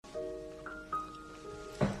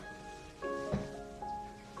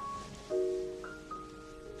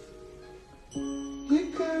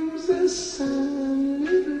sun,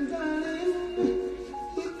 little darling.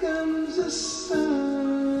 Here comes the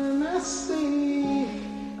sun. I say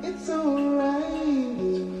it's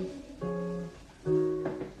alright.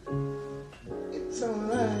 It's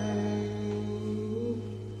alright.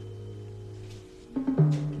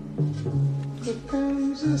 Here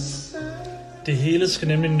comes the sun. Det hele skal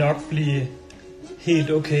nemlig nok blive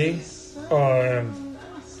helt okay, og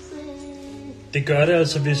det gør det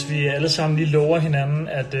altså, hvis vi alle sammen lige lover hinanden,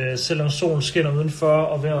 at selvom solen skinner udenfor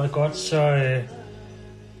og vejret er godt, så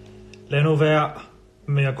lad nu være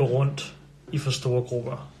med at gå rundt i for store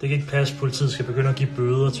grupper. Det kan ikke passe, at politiet skal begynde at give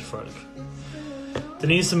bøder til folk.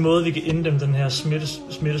 Den eneste måde, vi kan inddæmme den her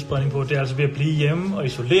smittespredning på, det er altså ved at blive hjemme og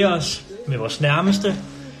isolere os med vores nærmeste,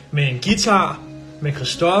 med en guitar, med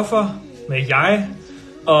Christoffer, med jeg.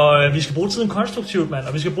 Og vi skal bruge tiden konstruktivt, mand.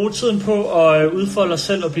 Og vi skal bruge tiden på at udfolde os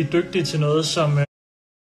selv og blive dygtige til noget, som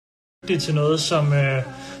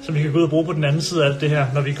vi kan gå ud og bruge på den anden side af alt det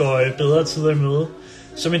her, når vi går bedre tider i møde.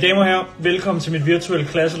 Så mine damer og herrer, velkommen til mit virtuelle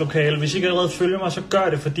klasselokale. Hvis I ikke allerede følger mig, så gør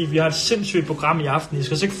det, fordi vi har et sindssygt program i aften. I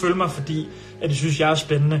skal altså ikke følge mig, fordi at I synes, jeg er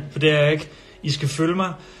spændende, for det er jeg ikke. I skal følge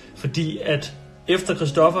mig, fordi at efter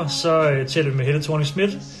Christoffer, så tæller vi med Helle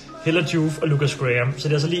Thorning-Schmidt, Hella Juf og Lucas Graham. Så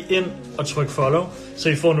det er altså lige ind og tryk follow, så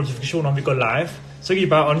I får en notifikation om, vi går live. Så kan I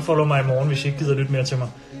bare unfollow mig i morgen, hvis I ikke gider lytte mere til mig.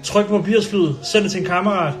 Tryk på papirsflyet, send det til en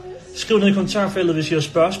kammerat, skriv ned i kommentarfeltet, hvis I har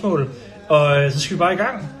spørgsmål, og så skal vi bare i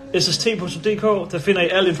gang. sst.dk, der finder I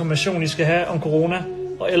al information, I skal have om corona,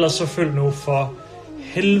 og ellers så følg nu for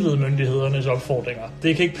helvede myndighedernes opfordringer.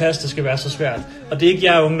 Det kan ikke passe, det skal være så svært. Og det er ikke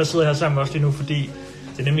jer unge, der sidder her sammen med os lige nu, fordi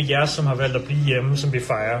det er nemlig jer, som har valgt at blive hjemme, som vi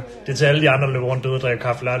fejrer. Det er til alle de andre, der løber rundt og drikker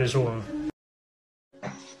kaffe latte i solen.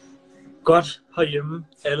 Godt herhjemme,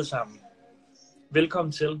 alle sammen.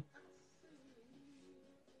 Velkommen til.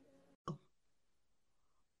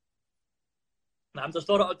 Nej, men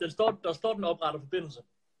der står den opretter forbindelse.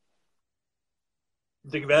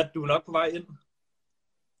 Det kan være, at du er nok på vej ind.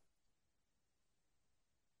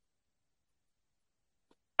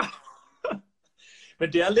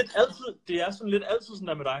 Men det er sådan lidt altid sådan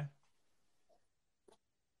der med dig.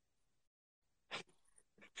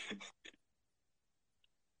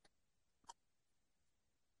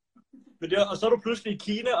 Men det, og så er du pludselig i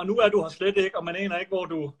Kina, og nu er du her slet ikke, og man aner ikke,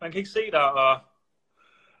 man kan ikke se dig, og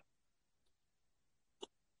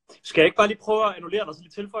skal jeg ikke bare lige prøve at annullere dig, og så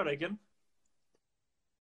lige tilføje dig igen?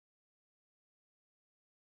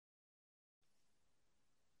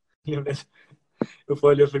 Lige om lidt. Nu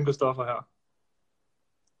prøver jeg lige at finde Christoffer her.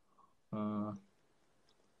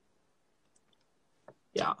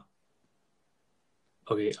 Ja.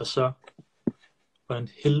 Okay, og så hvordan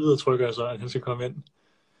helvede trykker jeg så, at han skal komme ind.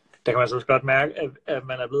 Der kan man så også godt mærke, at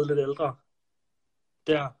man er blevet lidt ældre.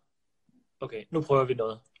 Der. Okay, nu prøver vi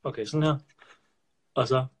noget. Okay, sådan her. Og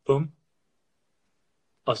så bum.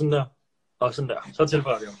 Og sådan der. Og sådan der. Så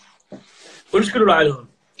tilføjer vi jo. Undskyld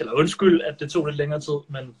lejligheden. Eller undskyld, at det tog lidt længere tid,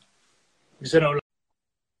 men vi sender jo.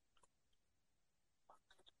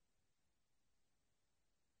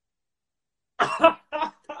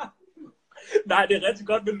 Nej, det er rigtig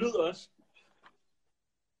godt med lyd også.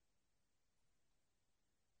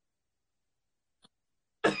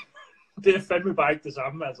 Det er fandme bare ikke det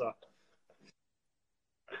samme, altså.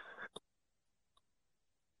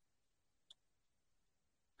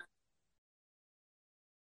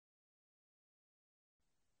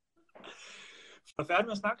 Er du færdig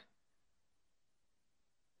med at snakke?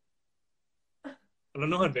 Eller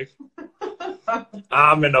nu er han væk.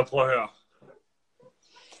 Men prøv at høre.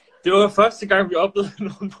 Det var første gang, vi oplevede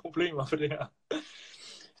nogle problemer for det her.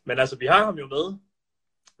 Men altså, vi har ham jo med.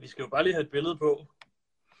 Vi skal jo bare lige have et billede på.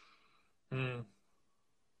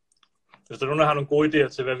 Hvis der er nogen, der har nogle gode idéer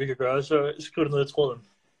til, hvad vi kan gøre, så skriv det ned i tråden.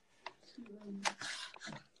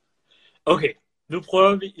 Okay, nu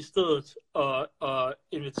prøver vi i stedet at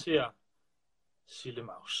invitere Sille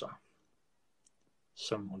Mauser,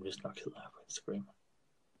 som hun vist nok hedder på Instagram.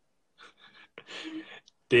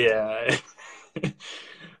 Det er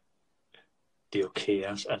det er jo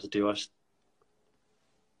kaos. Altså det er jo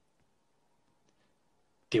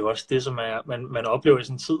også det, som man oplever i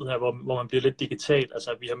sådan en tid her, hvor man bliver lidt digital.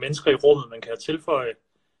 Altså vi har mennesker i rummet, man kan tilføje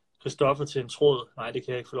Christoffer til en tråd. Nej, det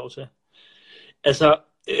kan jeg ikke få lov til. Altså,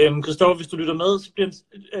 Christoffer, hvis du lytter med, så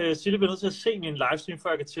bliver Sille nødt til at se min livestream, før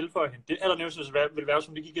jeg kan tilføje hende. Det allernævneste vil være,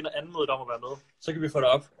 som vi gik ind og anmodet om at være med. Så kan vi få det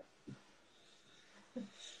op.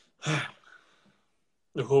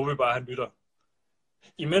 Nu håber vi bare, at han lytter.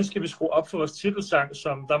 Imens skal vi skrue op for vores titelsang,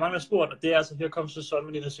 som der er mange, der har spurgt, og det er altså Her kommer sæson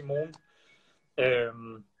med Nina Simone.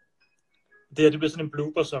 Det bliver sådan en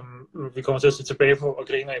blooper, som vi kommer til at se tilbage på og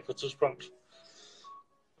grine af på et tidspunkt.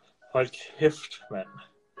 Hold kæft, mand.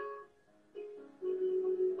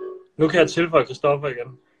 Nu kan jeg tilføje Christoffer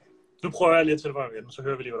igen. Nu prøver jeg lige at tilføje igen, så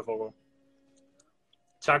hører vi lige, hvad der foregår.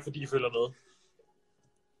 Tak fordi I følger med.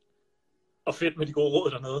 Og fedt med de gode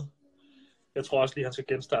råd dernede. Jeg tror også lige, han skal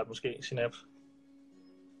genstarte måske sin app.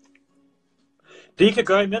 Det I kan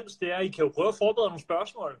gøre imens, det er, at I kan jo prøve at forberede nogle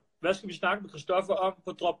spørgsmål. Hvad skal vi snakke med Christoffer om?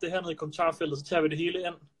 På drop det her ned i kommentarfeltet, så tager vi det hele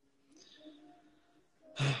ind.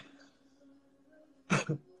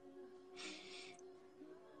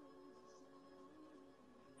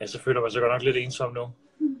 Ja, så føler man sig godt nok lidt ensom nu.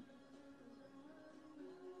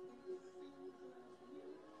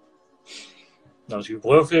 Nå, skal vi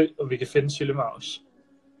prøve at se, om vi kan finde Sillemaus.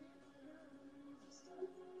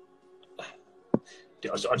 Det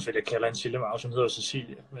er også åndssvagt, at jeg kalder en Sillemaus. Hun hedder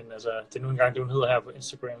Cecilie, men altså, det er nu engang det, hun hedder her på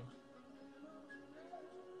Instagram.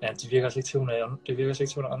 Ja, det virker altså ikke til,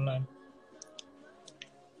 hun er online.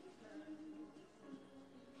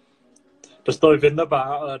 Der står I venter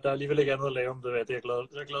bare, og der er alligevel ikke andet at lave om det. Det er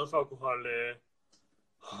jeg glad for at kunne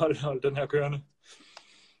holde den her kørende.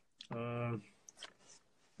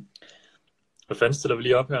 Hvad fanden stiller vi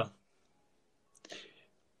lige op her?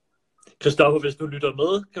 Christoffer, hvis du lytter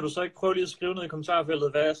med, kan du så ikke prøve lige at skrive ned i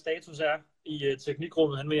kommentarfeltet, hvad status er i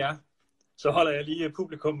teknikrummet hen med jer? Så holder jeg lige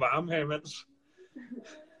publikum varme her imens.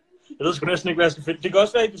 Jeg ved sgu næsten ikke, hvad jeg skal finde. Det kan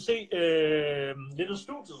også være, at I kan se lidt af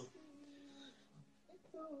studiet.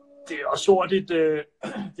 Det er også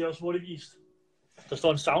hurtigt vist. Der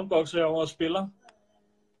står en soundbox herovre og spiller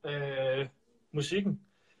musikken.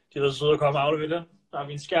 De har været søde at komme og aflevere den. Der er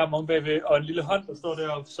min skærm om bagved, og en lille hånd, der står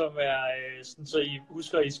deroppe, som er sådan, så I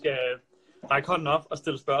husker, at I skal række hånden op og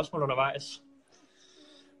stille spørgsmål undervejs.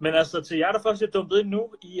 Men altså, til jer, der først er dumpet ind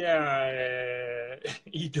nu, I er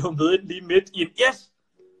dumpet ind lige midt i en... Yes!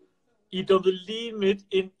 I er dumpet lige midt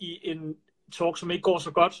ind i en talk, som ikke går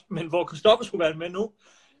så godt, men hvor Christoffer skulle være med nu.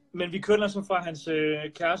 Men vi kører altså fra hans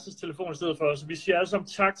kærestes telefon i stedet for, så vi siger alle sammen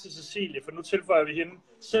tak til Cecilie, for nu tilføjer vi hende.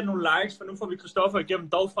 Send nogle likes, for nu får vi Christoffer igennem,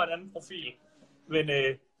 dog fra en anden profil. Men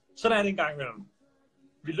sådan er det en gang imellem.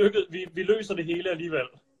 Vi løser det hele alligevel.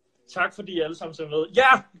 Tak fordi I alle sammen ser med.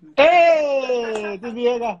 Ja! Hey, det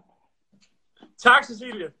virker. Tak,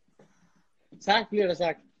 Cecilie. Tak, bliver der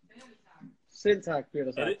sagt. Selv tak, bliver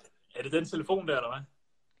der sagt. Er det den telefon der, eller hvad?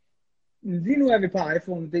 Lige nu er vi på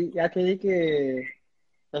iPhone. Jeg kan ikke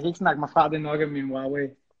snakke mig fra det nok af min Huawei.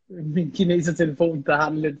 Min kineser-telefon, der har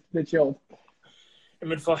den lidt sjovt.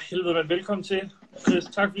 Jamen for helvede, men velkommen til. Chris,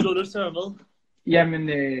 tak fordi du havde lyst til at være med.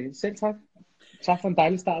 Jamen, selv tak. Tak for en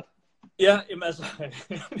dejlig start. Ja, jamen altså,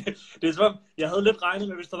 det er som, jeg havde lidt regnet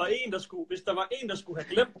med, hvis der var en, der skulle have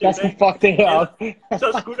glemt det jeg skulle fuck det her op.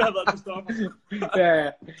 Så skulle det have været Christoffer.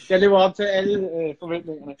 Ja, jeg lever op til alle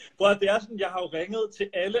forventningerne. Prøv, det er sådan, jeg har jo ringet til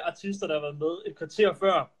alle artister, der har været med et kvarter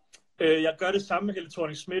før. Jeg gør det samme med Helle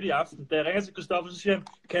Thorning-Schmidt i aften. Da jeg ringer til Christoffer, så siger han,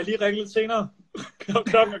 kan jeg lige ringe lidt senere?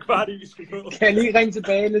 Klokken er kvart i, vi skal gå. Kan jeg lige ringe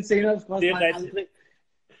tilbage lidt senere? Det er rigtigt.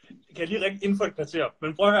 Kan jeg lige ringe inden for et kvarter?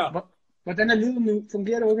 Men prøv at høre. Hvordan er lyden nu?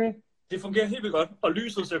 Fungerer det okay? Det fungerer helt vildt godt, og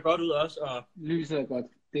lyset ser godt ud også. Og... Lyset er godt.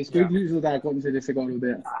 Det er sgu ikke lyset, der er grunden til, at det ser godt ud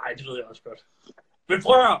der. Nej, det ved jeg også godt. Men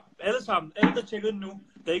prøv at høre, alle sammen, alle der tjekker ind nu,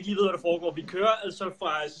 der ikke lige ved, hvad der foregår. Vi kører altså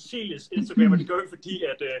fra Cecilies Instagram, og det gør vi, fordi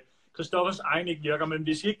at Christoffers egen ikke virker, men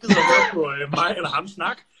hvis I ikke gider høre på mig eller ham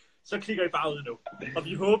snak, så klikker I bare ud nu. Og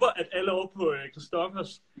vi håber, at alle over på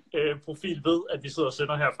Christoffers profil ved, at vi sidder og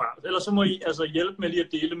sender herfra. Ellers så må I altså hjælpe med lige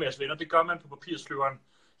at dele med jeres venner. Det gør man på Papirsløveren.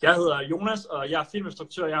 Jeg hedder Jonas, og jeg er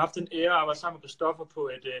filminstruktør. Jeg har haft en ære at arbejde sammen med Christoffer på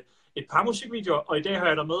et par musikvideoer, og i dag har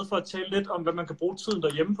jeg dig med for at tale lidt om, hvad man kan bruge tiden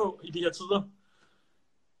derhjemme på i de her tider.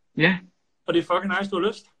 Ja. Og det er fucking nice, du har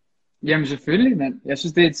lyst. Jamen selvfølgelig, mand. Jeg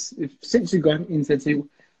synes, det er et sindssygt godt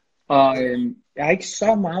initiativ. Og jeg har ikke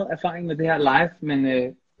så meget erfaring med det her live,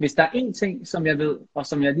 men hvis der er én ting, som jeg ved, og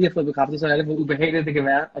som jeg lige har fået bekræftet, så er det, hvor ubehageligt det kan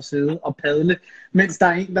være at sidde og padle, mens der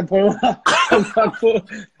er en, der prøver at få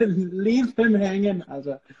leave him hanging.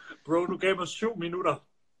 Altså. Bro, du gav mig 7 minutter.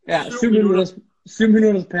 Ja, 7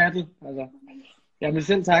 minutters paddle. Altså. Jamen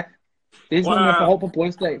selv tak. Det er sådan, man får hår på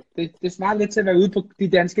brystlag. Det svarer lidt til at være ude på de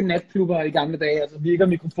danske natklubber i gamle dage. Altså virker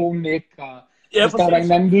mikrofonen ikke, og så står der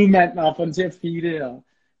en anden lydmand og får den til at feede. Og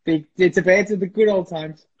det er tilbage til the good old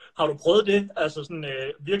times. Har du prøvet det? Altså sådan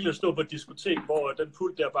virkelig at stå på et diskotek, hvor den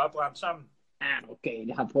pult der bare brændte sammen? Ja, okay,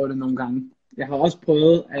 jeg har prøvet det nogle gange. Jeg har også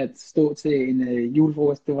prøvet at stå til en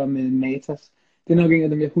julefrokost, det var med Matas. Det er nok en af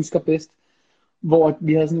dem, jeg husker bedst. Hvor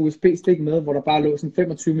vi havde sådan en USB-stik med, hvor der bare lå sådan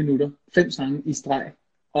 25 minutter, 5 sange i streg.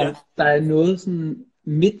 Og der er noget sådan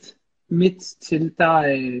midt til,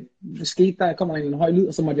 der skete, der kommer en høj lyd,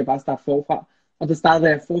 og så måtte jeg bare starte forfra. Og der startede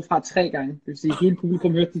jeg forfra 3 gange. Det vil sige, at hele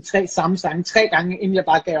publikum hørte de 3 samme sange 3 gange, inden jeg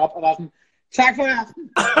bare gav op og var sådan, tak for i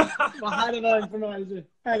aften! Hvor har det været en fornøjelse.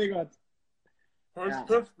 Ha' det godt. Hold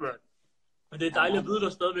kæft, mand. Men det er dejligt at vide, at der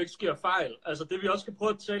stadigvæk sker fejl. Altså det vi også skal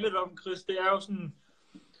prøve at tale lidt om, Chris, det er jo sådan,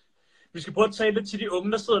 vi skal prøve at tale lidt til de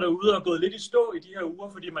unge, der sidder derude og er gået lidt i stå i de her uger,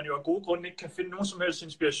 fordi man jo af gode grunde ikke kan finde nogen som helst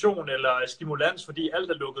inspiration eller stimulans, fordi alt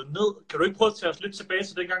er lukket ned. Kan du ikke prøve at tage os lidt tilbage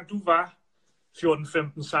til dengang du var 14,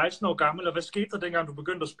 15, 16 år gammel, eller hvad skete der dengang du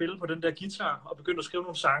begyndte at spille på den der guitar og begyndte at skrive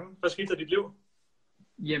nogle sange? Hvad skete der i dit liv?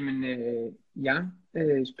 Jamen, jeg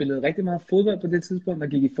spillede rigtig meget fodbold på det tidspunkt, og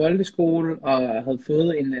gik i folkeskole, og havde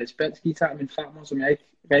fået en spansk guitar af min farmor, som jeg ikke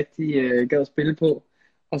rigtig gad at spille på.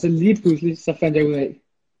 Og så lige pludselig, så fandt jeg ud af,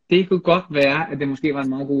 det kunne godt være, at det måske var en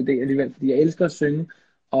meget god idé alligevel, fordi jeg elsker at synge,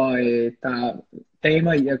 og der er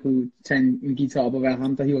damer i at kunne tage en guitar op og være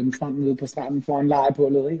ham, der hiver den frem nede på stranden foran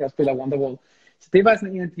lejrebålet, ikke, og spiller Wonderwall. Så det var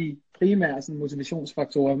sådan en af de primære sådan,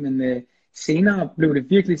 motivationsfaktorer, men senere blev det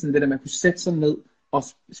virkelig sådan det der, man kunne sætte sig ned og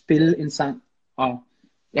spille en sang, og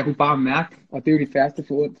jeg kunne bare mærke, og det er jo de færreste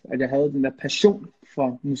forundt, at jeg havde den der passion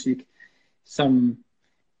for musik, som,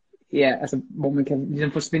 ja, altså, hvor man kan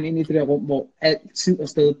ligesom forsvinde ind i det der rum, hvor alt tid og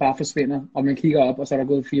sted bare forsvinder, og man kigger op, og så er der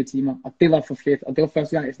gået 4 timer, og det var for fedt, og det var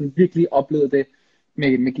første gang, jeg sådan virkelig oplevede det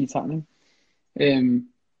med guitaren.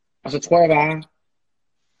 Og så tror jeg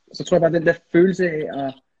bare, den der følelse af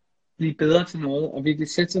at blive bedre til noget, og virkelig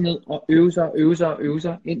sætte sig ned og øve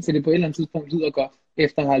sig, indtil det på et eller andet tidspunkt lyder godt,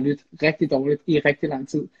 efter at have lyttet rigtig dårligt i rigtig lang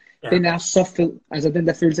tid. Ja. Den er så fed, altså den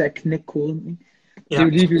der følelse af at knække koden, ikke? Ja. Det er jo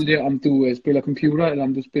ligegyldigt, om du spiller computer, eller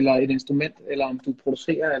om du spiller et instrument, eller om du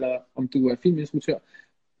producerer, eller om du er filminstruktør.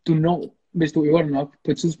 Du når, hvis du øver dig nok,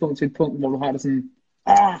 på et tidspunkt til et punkt, hvor du har det sådan,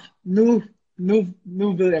 nu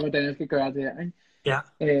ved jeg, hvordan jeg skal gøre det her, ikke? Ja.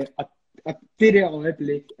 Og det der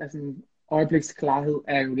øjeblik, altså øjebliks klarhed,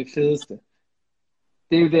 er jo det fedeste.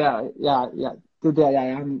 Det er jo der, jeg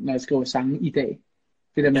er, når jeg skriver sange i dag.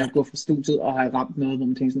 Det der med at gå fra studiet og have ramt noget, hvor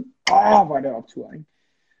man tænker sådan, hvor er det optur, ikke?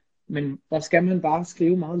 Men der skal man bare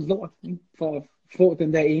skrive meget lort, ikke? For at få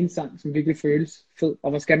den der ene sang, som virkelig føles fed. Og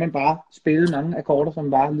hvor skal man bare spille mange akkorder,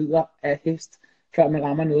 som bare lyder af hest, før man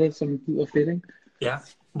rammer noget, som lyder fedt, ikke? Ja.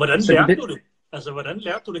 Hvordan lærte du det? Altså, hvordan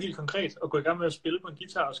lærte du det helt konkret, at gå i gang med at spille på en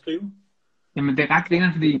guitar og skrive? Jamen, det er ret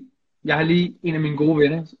grineren, fordi jeg har lige, en af mine gode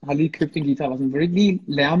venner, har lige købt en guitar, og sådan, vil du ikke lige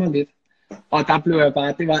lære mig lidt? Og der blev jeg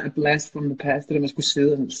bare, det var a blast from the past, det der man skulle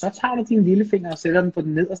sidde, og så tager du din lille finger og sætter den på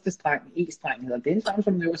den nederste streng, E-streng hedder den samme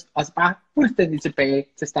som den øverste, og så bare fuldstændig tilbage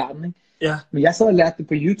til starten, ikke? Ja. Men jeg sad og lærte det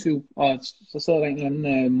på YouTube, og så sad der en eller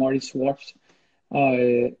anden Marty Schwartz,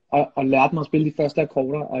 og lærte mig at spille de første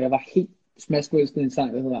akkorder, og jeg var helt smaskforelsket i en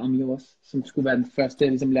sang, der hedder I'm Yours, som skulle være den første,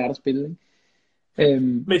 jeg ligesom lærte at spille, ikke?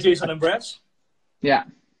 Med Jason Mraz? Ja.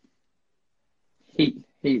 Helt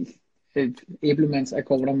æblemands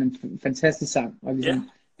akkorder, men fantastisk sang. Og ligesom,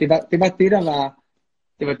 det var det,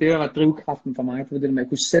 der var drivkraften for mig. Det var det der med at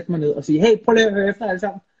kunne sætte mig ned og sige, hey, prøv lige at høre efter alle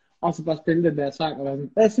sammen. Og så bare spille den der sang, og være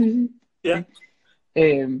sådan, hvad synes I? Ja.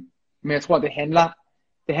 Men jeg tror, det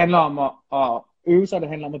handler om at øve sig, det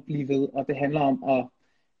handler om at blive ved, og det handler om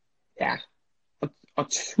at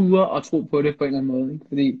ture og tro på det på en eller anden måde. Ikke?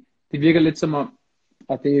 Fordi det virker lidt som om,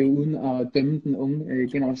 og det er uden at dømme den unge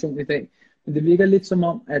generation i dag, men det virker lidt som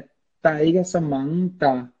om, at der ikke er så mange,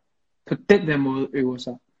 der på den der måde øver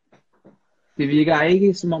sig. Det virker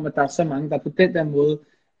ikke som om, at der er så mange, der på den der måde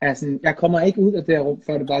er sådan, jeg kommer ikke ud af det her rum,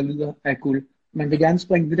 før det bare lyder af guld. Man vil gerne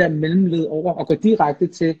springe det der mellemled over og gå direkte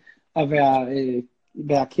til at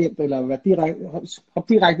være kendt, eller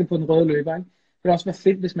hoppe direkte på den røde løber. Ikke? Det ville også være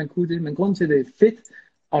fedt, hvis man kunne det. Men grunden til, at det er fedt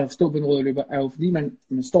at stå på den røde løber, er jo fordi man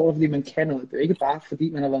står der, fordi man kan noget. Det er ikke bare fordi,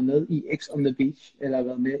 man har været med i X on the Beach, eller har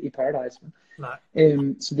været med i Paradise. Nej.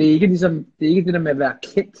 Så det er ikke ligesom, det er ikke det der med at være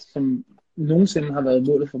kendt, som nogensinde har været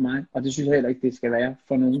målet for mig. Og det synes jeg heller ikke, det skal være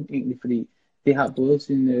for nogen egentlig, fordi det har både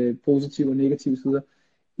sine positive og negative sider.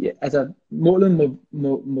 Ja, altså målet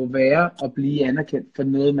må være at blive anerkendt for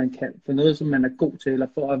noget, man kan, for noget, som man er god til, eller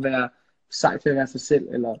for at være sej til at være sig selv,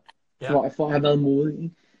 eller for at have været modig.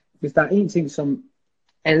 Ikke? Hvis der er en ting, som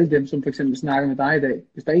alle dem, som for eksempel snakker med dig i dag,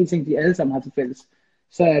 hvis der er en ting, de alle sammen har til fælles,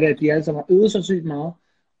 så er det, at de alle sammen har øvet sig sygt meget,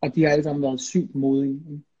 og de har alle sammen været sygt modige.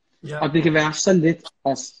 Ikke? Ja. Og det kan være så let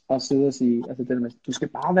at sidde og sige, altså det med, du skal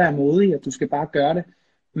bare være modig, og du skal bare gøre det.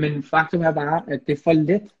 Men faktum er bare, at det er for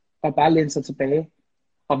let at bare læne sig tilbage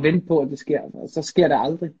og vente på, at det sker. Og så sker det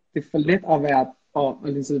aldrig. Det er for let at være og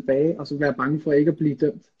læne sig tilbage, og så være bange for ikke at blive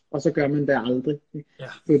dømt. Og så gør man det aldrig. Ja.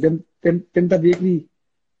 Det er dem, der virkelig,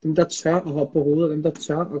 dem der tør at hoppe på hovedet, og dem der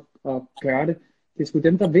tør at gøre det, det er sgu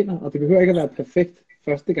dem, der vinder. Og det behøver ikke at være perfekt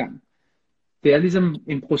første gang. Det er ligesom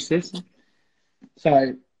en proces.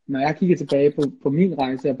 Så når jeg kigger tilbage på min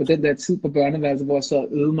rejse, og på den der tid på børneværelset, hvor jeg så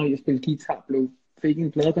øvede mig i at spille guitar, fik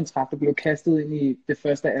en pladekontrakt og blev kastet ind i det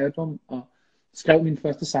første album, og skrev min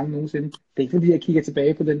første sang nogensinde. Det er ikke fordi, jeg kigger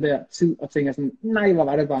tilbage på den der tid og tænker sådan, nej, hvor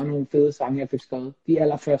var det bare nogle fede sange, jeg fik skrevet. De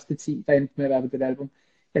allerførste 10, der endte med at være på det album.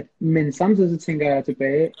 Ja, men samtidig så tænker jeg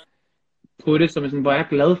tilbage på det, som sådan, hvor jeg er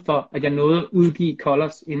glad for, at jeg nåede at udgive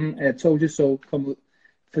Colors, inden at Told You So kom ud.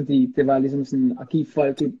 Fordi det var ligesom sådan at give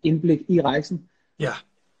folk et indblik i rejsen. Ja.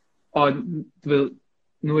 Og du ved,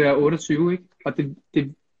 nu er jeg 28, ikke? Og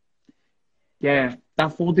ja, der er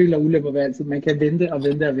fordele og ulemper ved altid. Man kan vente og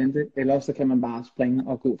vente og vente, eller så kan man bare springe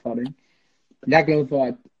og gå for det, ikke? Jeg er glad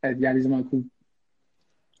for, at jeg ligesom har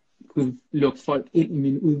kunne lukke folk ind i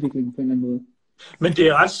min udvikling på en eller anden måde. Men det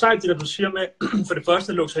er ret sejt, det der du siger med, for det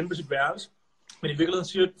første at lukke sig ind på sit værelse. Men i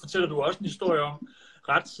virkeligheden fortæller du også en historie om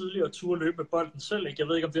ret tidligt at turde løbe med bolden selv. Ikke? Jeg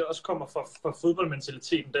ved ikke, om det også kommer fra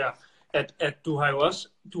fodboldmentaliteten der. At du har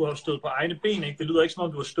jo stået på egne ben. Ikke? Det lyder ikke som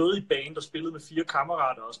om, du har stået i banen og spillet med 4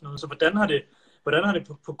 kammerater og sådan noget. Så hvordan har det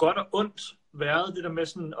på godt og ondt været det der med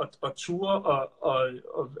sådan at ture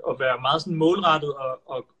og være meget sådan målrettet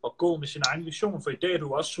og gå med sin egen vision? For i dag er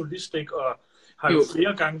du også solist, ikke? Og har jo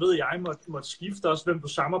flere gange, ved jeg, måtte skifte også, hvem du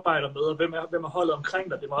samarbejder med, og hvem er holdet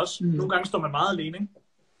omkring dig. Det må også, nogle gange står man meget alene, ikke?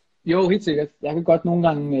 Jo, helt sikkert. Jeg kan godt nogle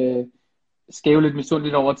gange skæve lidt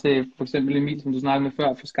misundeligt over til for eksempel Emil, som du snakkede med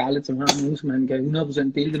før, for Scarlett, som har nogen, som han kan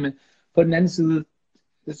 100% dele det med. På den anden side,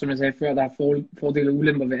 som jeg sagde før, der er fordele og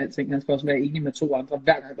ulemper ved alting. Han skal også være enig med 2 andre,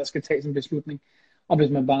 hver gang der skal tages en beslutning. Og hvis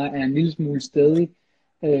man bare er en lille smule stedig,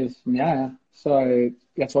 som jeg er, så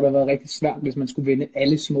jeg tror, det har været rigtig svært, hvis man skulle vinde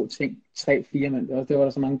alle små ting. 3-4 mand. Det var der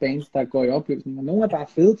så mange bands, der går i opløsning. Og nogle er bare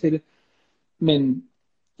fede til det. Men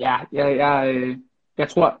ja, jeg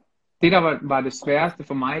tror, det der var det sværeste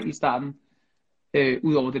for mig i starten,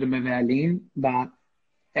 udover det der med at være alene, var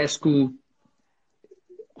at skulle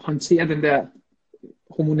håndtere de der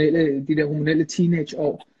hormonelle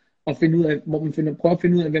teenageår, og finde ud af, hvor man prøver at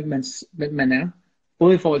finde ud af, hvem man er.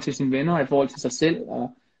 Både i forhold til sine venner og i forhold til sig selv,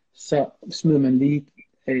 og så smider man lige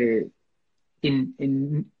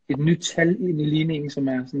et nyt tal ind i ligningen, som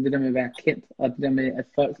er sådan det der med at være kendt, og det der med, at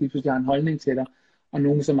folk lige pludselig har en holdning til dig, og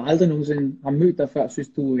nogen, som aldrig nogensinde har mødt dig før, synes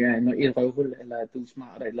du er et røvhul, eller at du er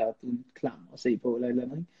smart, eller at du er klam at se på, eller et eller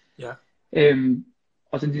andet. Ikke? Ja.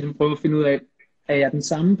 Og så ligesom prøve at finde ud af, er jeg den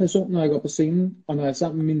samme person, når jeg går på scenen, og når jeg er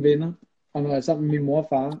sammen med mine venner, og når jeg er sammen med min mor og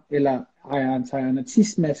far, eller tager jeg en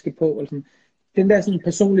artistmaske på, eller sådan. Den der sådan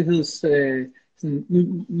personligheds, sådan,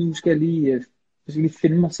 nu skal jeg lige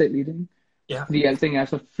finde mig selv i det, ikke? Ja. Fordi alting er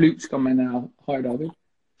så flyvsk, og man er højt oppe, ikke?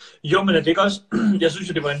 Jo, men er det ikke også, jeg synes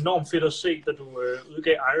jo, det var enormt fedt at se, da du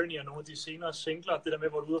udgav Irony og nogle af de senere singler, det der med,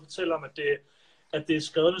 hvor du ude og fortælle om, at det er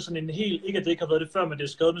skrevet med sådan en helt, ikke at det ikke har været det før, men det er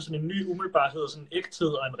skrevet med sådan en ny umiddelbarhed, sådan en ægthed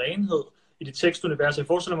og en renhed i det tekstunivers. Jeg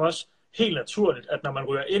forestiller mig også helt naturligt, at når man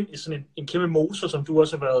ryger ind i sådan en kæmpe moser, som du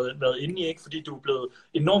også har været inde i, ikke? Fordi du er blevet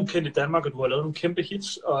enormt kendt i Danmark, og du har lavet nogle kæmpe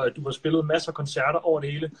hits, og du har spillet masser af koncerter over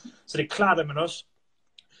det hele. Så det er klart, at man også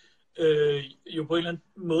jo på en eller anden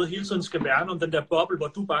måde hele tiden skal værne om den der boble, hvor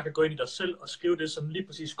du bare kan gå ind i dig selv og skrive det, som lige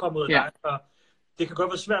præcis kommer ud af dig. Og det kan godt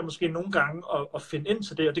være svært måske nogle gange at finde ind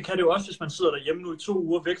til det, og det kan det jo også, hvis man sidder derhjemme nu i 2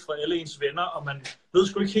 uger væk fra alle ens venner, og man ved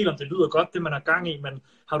sgu ikke helt, om det lyder godt, det man har gang i, men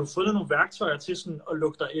har du fundet nogle værktøjer til sådan at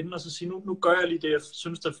lukke dig ind og så sige, nu gør jeg lige det, jeg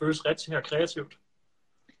synes, der føles rigtig her kreativt?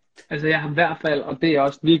 Altså jeg har i hvert fald, og det er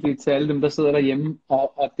også virkelig til alle dem, der sidder derhjemme,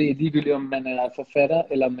 og det er ligegyldigt, om man er forfatter,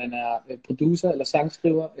 eller man er producer, eller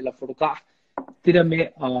sangskriver, eller fotograf. Det der med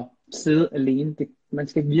at sidde alene, man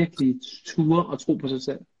skal virkelig ture og tro på sig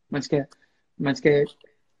selv. Man skal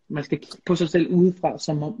kigge på sig selv udefra,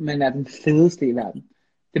 som om man er den fedeste i verden.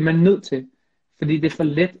 Det er man nødt til, fordi det er for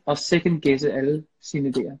let at second-guesse alle sine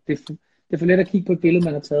idéer. Det er for let at kigge på et billede,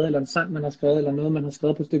 man har taget, eller en sang, man har skrevet, eller noget, man har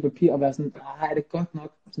skrevet på et stykke papir, og være sådan, er det godt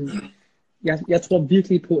nok? Sådan, jeg tror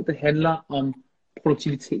virkelig på, at det handler om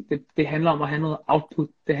produktivitet. Det handler om at have noget output.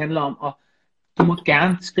 Det handler om, at du må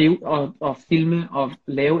gerne skrive og filme og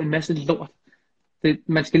lave en masse lort.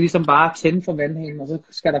 Man skal ligesom bare tænde for vandhanen, og så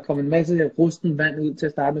skal der komme en masse rusten vand ud til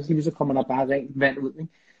at starte med, så kommer der bare rent vand ud.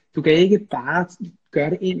 Ikke? Du kan ikke bare gøre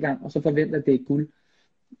det en gang, og så forvente, at det er guld.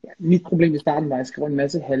 Ja, mit problem i starten var, at jeg skrev en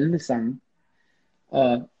masse halve sange,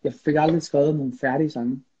 og jeg fik aldrig skrevet nogle færdige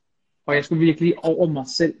sange. Og jeg skulle virkelig over mig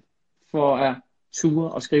selv, for at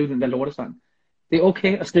ture og skrive den der lortesang. Det er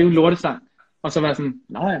okay at skrive en lortesang, og så være sådan,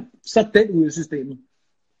 nej, så den ud i systemet.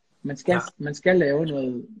 Man skal lave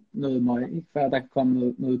noget møg, ikke? Før der kan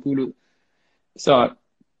komme noget guld ud. Så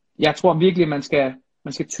jeg tror virkelig, man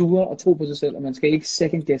skal ture og tro på sig selv, og man skal ikke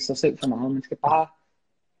second guess sig selv for meget. Man skal bare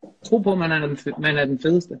tro på, at man er den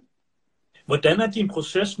fedeste. Hvordan er din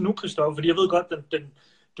proces nu, Christoffer? Fordi jeg ved godt,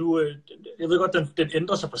 jeg ved godt, den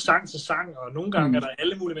ændrer sig fra sang til sang, og nogle gange er der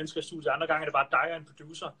alle mulige mennesker i studiet, andre gange er det bare dig og en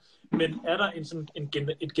producer. Men er der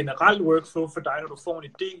et generelt workflow for dig, når du får en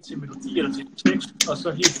idé til melodi eller til tekst, og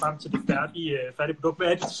så helt frem til det færdige produkt? Hvad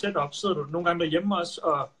er dit setup? Sidder du nogle gange derhjemme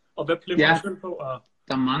også, og hvad plemmer du selv på? Og...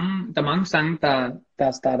 Der er mange sange,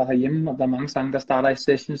 der starter herhjemme, og der er mange sange, der starter i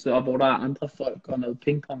sessions, og hvor der er andre folk og noget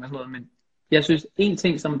pingpong og sådan noget. Men jeg synes, en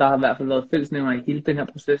ting, som der har i hvert fald været fællesnævner i hele den her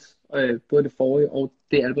proces, både det forrige og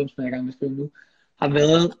det album, som jeg er i gang med at skrive nu, har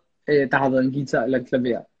været, der har været en guitar eller et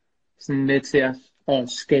klaver, sådan med til at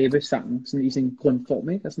skabe sangen sådan i sin grundform.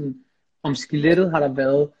 Ikke? Og sådan, om skelettet har der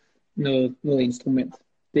været noget instrument.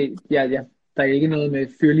 Der er ikke noget med,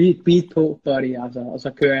 fyr lige et beat på, buddy, altså, og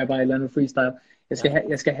så kører jeg bare et eller andet freestyle.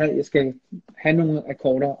 Jeg skal have nogle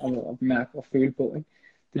akkorder og mærke og føle på. Ikke?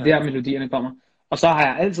 Det er der melodierne kommer. Og så har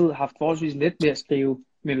jeg altid haft forholdsvis let ved at skrive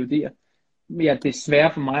melodier. Men det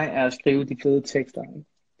svære for mig er at skrive de fede tekster. Ikke?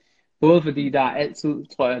 Både fordi der er altid,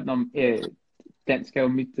 tror jeg, når dansk er jo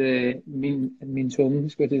min tunge,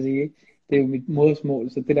 skulle jeg sige. Ikke? Det er jo mit modersmål,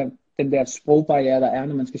 så den der sprogbarriere, der er,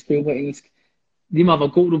 når man skal skrive på engelsk, lige meget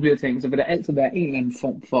hvor god du bliver til engelsk, så vil der altid være en eller anden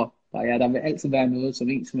form for barriere. Der vil altid være noget, som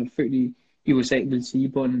en, som er født i USA, vil sige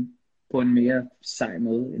på en mere sej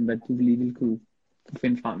måde, end hvad du lige ville kunne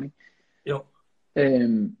finde frem. Ikke? Jo.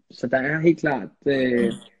 Så der er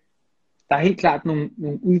helt klart nogle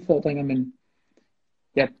udfordringer, men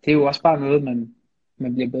ja, det er jo også bare noget,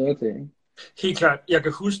 man bliver bedre til. Ikke? Helt klart. Jeg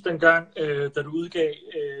kan huske dengang, da du udgav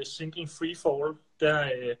singlen Free Fall,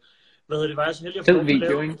 der var jeg så heldig at få lov til at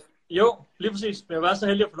lave... Ikke? Jo, lige præcis. Men jeg var så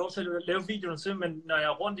heldig at få lov til at lave videoerne til, men når jeg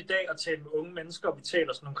er rundt i dag og taler med unge mennesker, og vi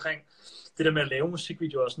taler sådan omkring det der med at lave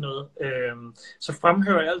musikvideoer og sådan noget, så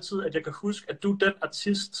fremhører jeg altid, at jeg kan huske, at du er den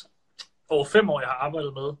artist over 5 år, jeg har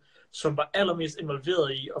arbejdet med, som var allermest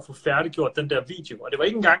involveret i at få færdiggjort den der video. Og det var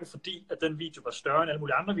ikke engang fordi, at den video var større end alle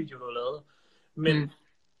mulige andre videoer, du havde lavet. Men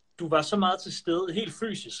du var så meget til stede, helt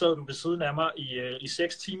fysisk sad du ved siden af mig i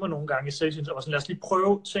 6 timer nogle gange i sessions, og var sådan, lad os lige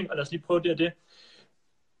prøve ting, og lad os lige prøve det og det.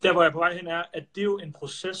 Der, hvor jeg på vej hen er, at det er jo en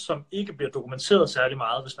proces, som ikke bliver dokumenteret særlig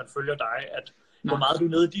meget, hvis man følger dig, at hvor meget du er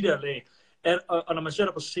nede i de der lag. Og når man ser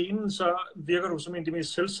dig på scenen, så virker du som en af de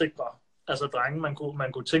mest selvsikre drenge,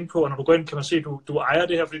 man kunne tænke på. Og når du går ind, kan man se, at du ejer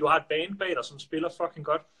det her, fordi du har et band bag dig, som spiller fucking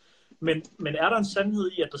godt. Men er der en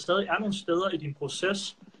sandhed i, at der stadig er nogle steder i din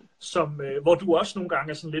proces, hvor du også nogle gange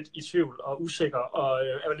er sådan lidt i tvivl og usikker, og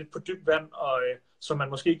er lidt på dyb vand, og som man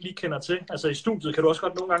måske ikke lige kender til? Altså i studiet kan du også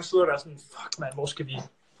godt nogle gange sidde og være sådan, fuck man,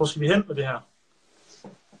 hvor skal vi hen med det her?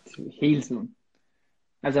 Hele tiden.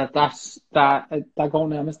 Altså, der går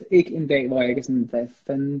nærmest ikke en dag, hvor jeg ikke er sådan, hvad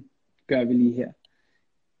fanden gør vi lige her?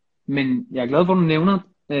 Men jeg er glad for, at du nævner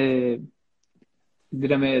det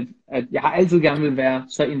der med, at jeg har altid gerne vil være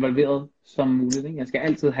så involveret som muligt. Ikke? Jeg skal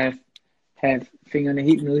altid have fingrene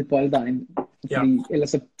helt nede i bolddejen, fordi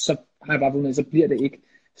ellers så har jeg bare fundet, så bliver det ikke,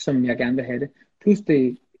 som jeg gerne vil have det. Plus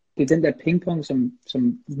det er den der pingpong,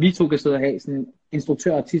 som vi to kan sidde og have, sådan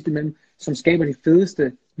instruktør og artist imellem, som skaber de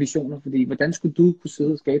fedeste visioner, fordi hvordan skulle du kunne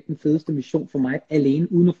sidde og skabe den fedeste vision for mig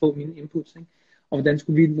alene, uden at få mine inputs, ikke? Og hvordan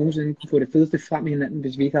skulle vi nogensinde kunne få det fedeste frem i hinanden,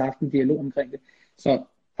 hvis vi ikke har haft en dialog omkring det. Så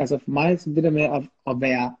altså for mig, så det der med at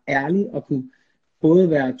være ærlig, og kunne både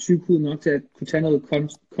være tykhud nok til at kunne tage noget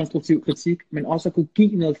konstruktiv kritik, men også at kunne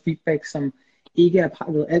give noget feedback, som ikke er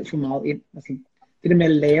pakket alt for meget ind. Altså det der med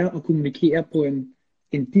at lære at kommunikere på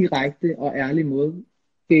en direkte og ærlig måde,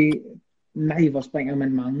 hvor springer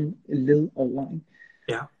man mange led over. Ikke?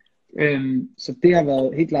 Ja. Så det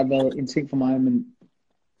har helt klart været en ting for mig, men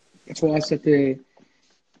jeg tror også, at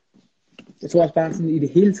bare sådan i det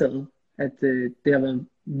hele taget, at det har været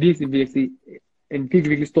en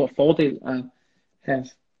virkelig stor fordel at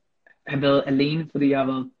have været alene, fordi jeg har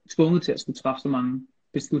været tvunget til at skulle træffe så mange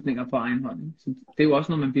beslutninger på egen hånd. Ikke? Så det er jo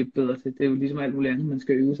også noget, man bliver bedre til. Det er jo ligesom alt muligt andet, man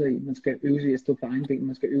skal øve sig i. Man skal øve sig i at stå på egen ben.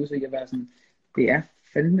 Man skal øve sig i at være sådan, det er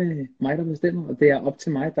fandme mig, der bestemmer, og det er op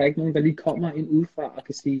til mig. Der er ikke nogen, der lige kommer ind udefra og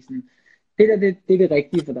kan sige sådan, det er det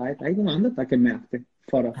rigtige for dig. Der er ikke nogen andre, der kan mærke det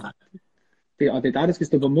for dig. Og det er dig, der skal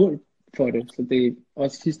stå på mål for det. Så det er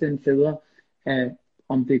også sidst en federe,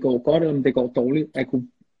 om det går godt, eller om det går dårligt, at kunne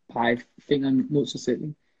pege fingeren mod sig selv.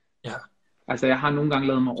 Ikke? Ja. Altså, jeg har nogle gange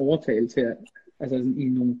lavet mig overtale til i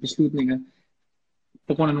nogle beslutninger,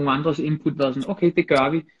 på grund af nogle andres input, været sådan, okay, det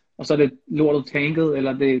gør vi, og så er det lortet tanket,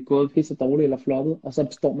 eller det er gået pisse dårligt, eller floppet, og så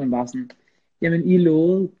står man bare sådan, jamen, I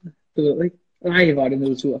lovede, du ved ikke, nej, hvor er det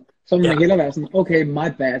nedtur. Så må man hellere være sådan, okay,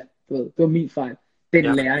 my bad, du ved, det var min fejl,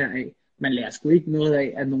 den lærer jeg af. Man lærer sgu ikke noget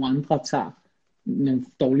af, at nogle andre tager nogle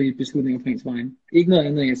dårlige beslutninger på ens vejen. Ikke noget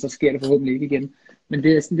andet, end så sker det forhåbentlig ikke igen. Men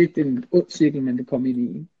det er sådan lidt en ond cirkel, man kan komme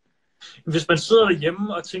ind i. Hvis man sidder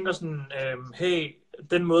derhjemme og tænker sådan, hey,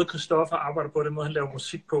 den måde Christoffer arbejder på, den måde han laver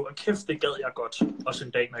musik på, og kæft, det gad jeg godt, også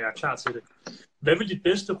en dag, når jeg er klar til det. Hvad vil dit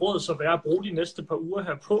bedste råd så være at bruge de næste par uger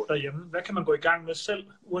her på derhjemme? Hvad kan man gå i gang med selv,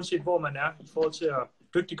 uanset hvor man er, i forhold til at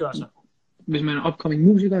dygtiggøre sig? Hvis man er upcoming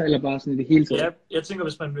musiker, eller bare sådan i det hele taget? Ja, jeg tænker,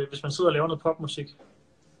 hvis man sidder og laver noget popmusik.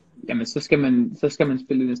 Jamen, så skal man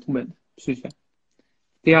spille et instrument, synes jeg.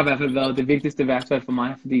 Det har i hvert fald været det vigtigste værktøj for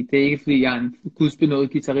mig, fordi det er ikke fordi jeg er en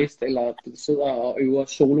gudsbenået guitarist, eller sidder og øver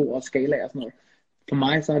solo og skala og sådan noget. For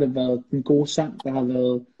mig så har det været den gode sang, der har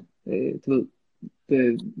været, du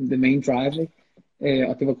ved, the main drive, ikke?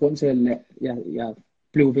 Og det var grund til, at jeg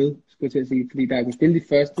blev ved, skulle jeg til at sige. Fordi da jeg kunne spille de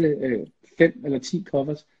første 5 eller 10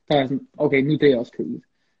 covers, der var jeg sådan, okay, nu er det også kedeligt.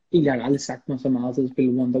 Egentlig har jeg aldrig sagt mig så meget til at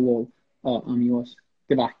spille Wonderwall og Amigos.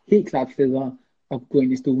 Det var helt klart federe at gå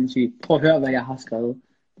ind i stuen og sige, prøv at høre, hvad jeg har skrevet.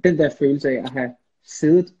 Den der følelse af at have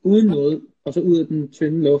siddet uden noget, og så ud af den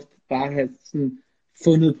tynde luft, bare have sådan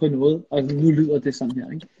fundet på noget, og nu lyder det sådan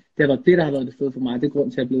her, ikke? Det har været det, der har været det fede for mig. Det er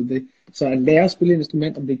grund til, at jeg er blevet det. Så at lære at spille et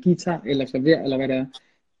instrument, om det er guitar eller klaver, eller hvad det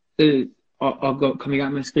er, og komme i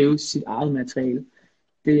gang med at skrive sit eget materiale,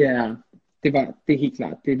 det er helt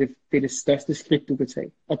klart, det er det største skridt, du kan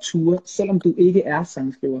tage. Og ture, selvom du ikke er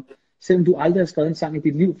sangskriver, selvom du aldrig har skrevet en sang i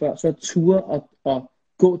dit liv før, så er ture og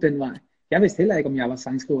gå den vej. Jeg vidste heller ikke, om jeg var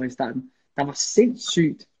sangskriver i starten. Der var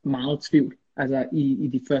sindssygt meget tvivl, altså i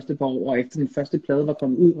de første par år, og efter den første plade var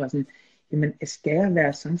kommet ud, var sådan, jamen, skal jeg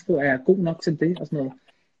være sangskriver? Er jeg god nok til det? Og sådan noget.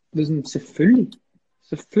 Det er sådan,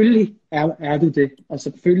 selvfølgelig er du det, og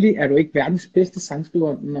selvfølgelig er du ikke verdens bedste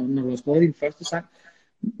sangskriver, når du har skrevet din første sang,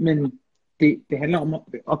 men det handler om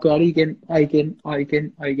at gøre det igen, og igen, og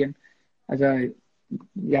igen, og igen. Altså,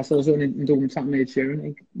 jeg sad og så en dokumentar med Ed Sheeran,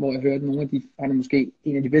 ikke? Hvor jeg hørte nogle af han er måske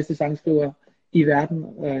en af de bedste sangskrivere i verden,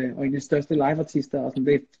 og en af de største liveartister, og sådan,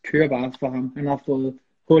 det kører bare for ham. Han har fået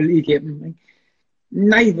hul igennem, ikke?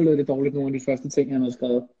 Nej, hvor lød det dårligt, nogle af de første ting, han havde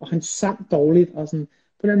skrevet. Og han sang dårligt, og sådan,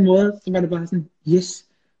 på den måde, så var det bare sådan, yes,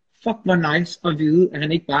 fuck, hvor nice at vide, at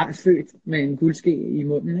han ikke bare er født med en guldske i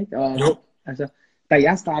munden, ikke? Og altså, da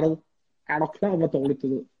jeg startede, er du klar, hvor dårligt det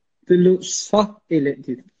lød? Det lød så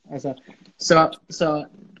elendigt. Altså, så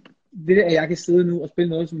det der, at jeg kan sidde nu og spille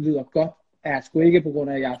noget, som lyder godt, er sgu ikke på grund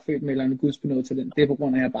af, at jeg er født med et eller andet gudsbenået talent. Det er på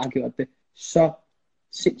grund af, at jeg bare har gjort det så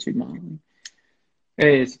sindssygt meget.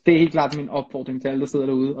 Så det er helt klart min opfordring til alle, der sidder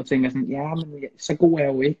derude og tænker sådan, ja, men så god er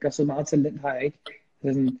jeg jo ikke, og så meget talent har jeg ikke. Det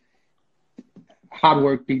er sådan, hard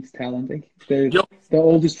work beats talent, ikke? The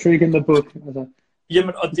oldest trick in the book. Altså.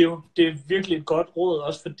 Jamen, og det er virkelig et godt råd,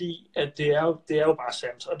 også fordi, at det er jo bare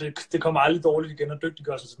sandt, og det kommer aldrig dårligt igen at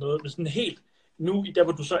dygtiggøre sig til noget, men sådan helt nu, der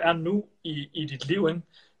hvor du så er nu i dit liv, ikke?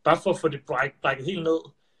 Bare for at få det brækket helt ned,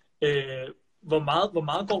 hvor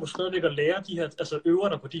meget går du stadigvæk at lære de her, altså øver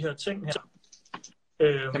dig på de her ting her?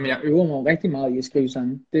 Jamen, jeg øver mig rigtig meget i at skrive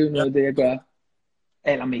sange. Det er jo noget af det, jeg gør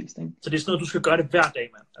allermest, ikke? Så det er sådan noget, du skal gøre det hver dag,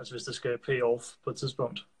 mand, altså hvis det skal pay off på et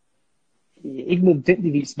tidspunkt? Ikke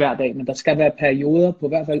nødvendigvis hver dag, men der skal være perioder, på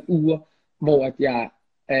hvert fald uger, hvor at jeg,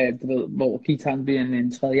 hvor guitaren bliver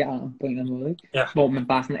en tredje arm på en eller anden måde, ikke? Ja. Hvor man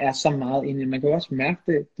bare sådan er så meget inde. Man kan jo også mærke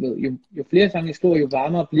det, jo flere sange jeg skriver, jo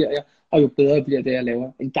varmere bliver jeg, og jo bedre bliver det, jeg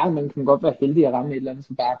laver. En gang man kan godt være heldig at ramme et eller andet,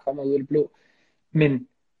 som bare kommer ud af det blå, men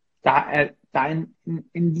der er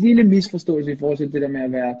en lille misforståelse i forhold til det der med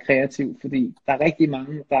at være kreativ, fordi der er rigtig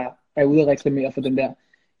mange, der er ude at reklamere for den der,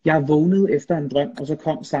 jeg vågnede efter en drøm, og så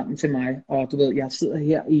kom sangen til mig, og du ved, jeg sidder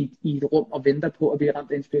her i et rum og venter på at blive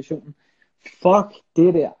ramt af inspirationen. Fuck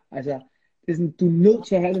det der. Altså, det er sådan, du er nødt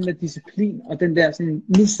til at have den der disciplin, og den der sådan,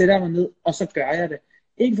 nu sætter jeg mig ned, og så gør jeg det.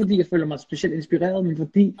 Ikke fordi jeg føler mig specielt inspireret, men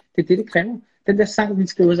fordi det er det kræver. Den der sang, den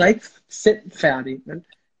skriver sig ikke selv færdig.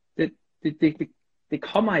 Det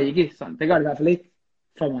kommer ikke sådan. Det gør det i hvert fald ikke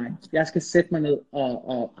for mig. Jeg skal sætte mig ned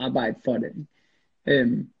og arbejde for det.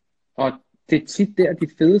 Og det er tit der, de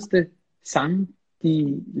fedeste sange,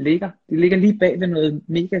 de ligger lige bag ved noget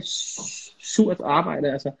mega surt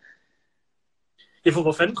arbejde, altså. Ja, for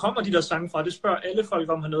hvor fanden kommer de der sange fra? Det spørger alle folk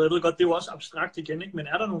om hernede. Jeg ved godt, det er jo også abstrakt igen, ikke? Men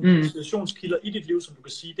er der nogle inspirationskilder i dit liv, som du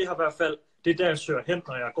kan sige, det har i hvert fald, det er der, jeg søger hen,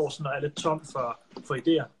 når jeg går sådan og er lidt tom for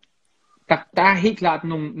idéer? Der er helt klart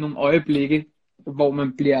nogle øjeblikke, hvor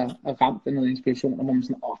man bliver ramt af noget inspiration, og hvor man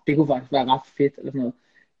sådan, det kunne faktisk være ret fedt, eller sådan noget.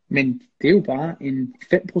 Men det er jo bare en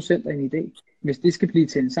 5% af en idé. Hvis det skal blive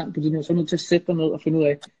til en sang, så er du nødt til at sætte dig ned og finde ud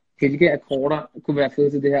af, hvilke akkorder kunne være fede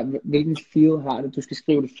til det her. Hvilken feel har det? Du skal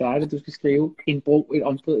skrive det færdigt. Du skal skrive en bro, et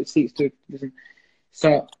omkvæd, et C-stykke.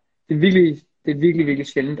 Så det er virkelig, virkelig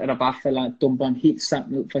sjældent, at der bare dumper en helt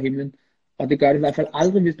sang ned fra himlen. Og det gør det i hvert fald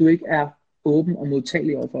aldrig, hvis du ikke er åben og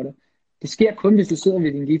modtagelig over for det. Det sker kun, hvis du sidder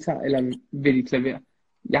ved din guitar eller ved dit klaver.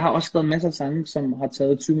 Jeg har også skrevet masser af sange, som har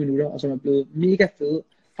taget 20 minutter, og som er blevet mega fede,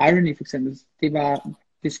 Irony for eksempel,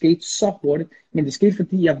 det skete så hurtigt, men det skete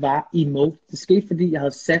fordi jeg var i mode. Det skete fordi jeg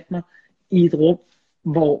havde sat mig i et rum,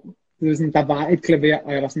 hvor det var sådan, der var et klaver,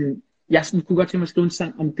 og jeg var sådan, jeg kunne godt tænke mig at skrive en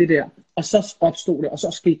sang om det der, og så opstod det, og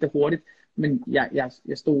så skete det hurtigt, men jeg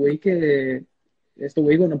stod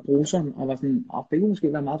ikke under bruseren og var sådan, det kunne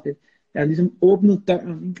måske være meget fedt. Jeg havde ligesom åbnet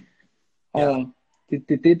døren, ikke? Og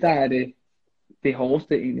det der er det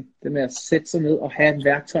hårdeste egentlig. Det med at sætte sig ned og have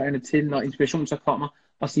værktøjerne til, når inspiration så kommer,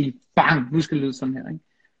 og sige, bang, nu skal det lyde sådan her, ikke?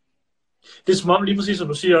 Det er som om, lige præcis som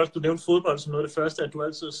du siger også, du nævnte fodbold som noget af det første, at du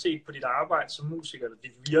altid har set på dit arbejde som musiker, eller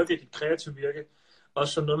dit virke, dit kreative virke,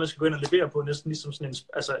 også som noget, man skal gå ind og levere på, næsten ligesom sådan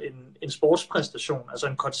en sportspræstation, altså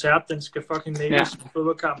en koncert, den skal fucking nailes, en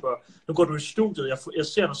fodboldkamp, og nu går du i studiet, jeg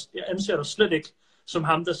anser dig slet ikke som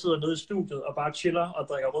ham, der sidder nede i studiet og bare chiller og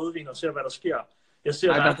drikker rødvin og ser, hvad der sker. Jeg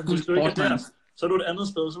ser dig, at hvis du ikke er der, så er du et andet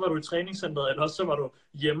sted, så var du i træningscenteret, eller også så var du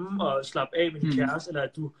hjemme og slappe af med din kæreste, eller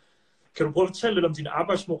at du... Kan du prøve at fortælle lidt om din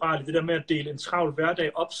arbejdsmoral i det der med at dele en travl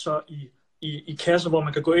hverdag op så i kasser, hvor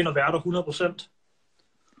man kan gå ind og være der 100%?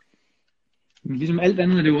 Ligesom alt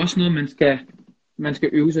andet er det jo også noget, man skal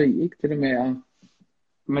øve sig i, ikke? Det der med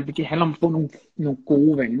at... det handler om at få nogle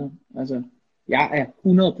gode vaner. Altså, jeg er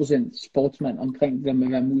 100% sportsmand omkring det der med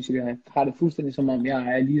at være musiker. Jeg har det fuldstændig som om, jeg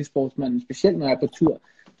er elite sportsmand, specielt når jeg er på tur.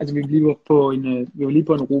 Altså, vi var lige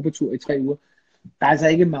på en Europatur i 3 uger. Der er altså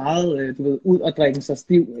ikke meget, ud og drikke sig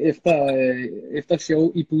stiv efter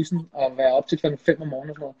show i bussen og være op til kl. 5 om morgenen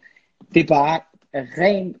og sådan noget. Det er bare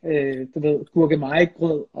ren,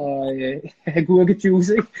 gurkemejgrød og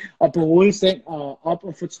agurkejuice, ikke? Og berolig seng og op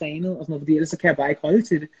og få trænet og sådan noget, fordi ellers så kan jeg bare ikke holde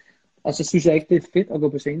til det. Og så synes jeg ikke, det er fedt at gå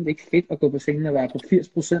på scenen. Det er ikke fedt at gå på scenen og være på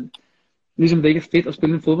 80%. Ligesom det ikke er fedt at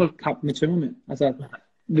spille en fodboldkamp med tømmermænd. Altså,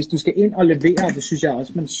 hvis du skal ind og levere, det synes jeg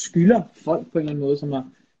også, man skylder folk på en eller anden måde, som har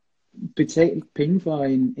betalt penge for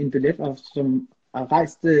en billet, og som har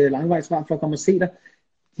rejst langvejsfra for at komme og se dig.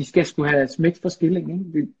 De skal sgu have smæk for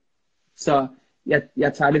skilling, ikke? Så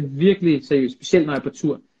jeg tager det virkelig seriøst, specielt når jeg er på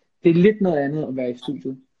tur. Det er lidt noget andet at være i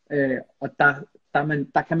studiet. Og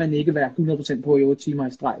der kan man ikke være 100% på i 8 timer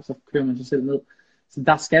i streg, så kører man sig selv ned. Så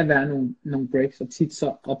der skal være nogle breaks, og tit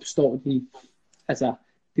så opstår de, altså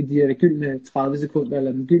det de gyldne 30 sekunder,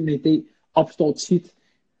 eller den gyldne idé, opstår tit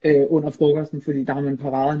under frokosten, fordi der har man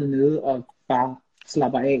paraderne nede, og bare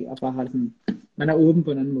slapper af, og bare har sådan, man er åben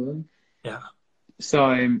på en anden måde. Ikke? Ja.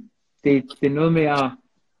 Så det er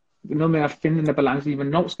noget med at finde den der balance i,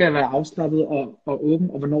 hvornår skal jeg være afslappet og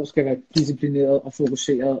åben, og hvornår skal jeg være disciplineret og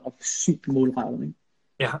fokuseret og sygt målrettet. Ikke?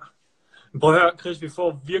 Ja. Prøv at høre, Chris, vi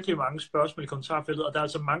får virkelig mange spørgsmål i kommentarfeltet, og der er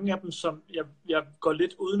altså mange af dem, som jeg går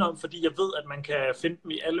lidt udenom, fordi jeg ved, at man kan finde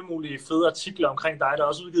dem i alle mulige fede artikler omkring dig. Der er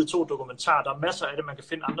også udgivet 2 dokumentarer, der er masser af det, man kan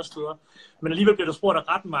finde andre steder. Men alligevel bliver der spurgt af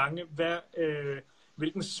ret mange,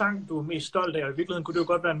 hvilken sang du er mest stolt af, og i virkeligheden kunne det jo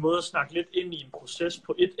godt være en måde at snakke lidt ind i en proces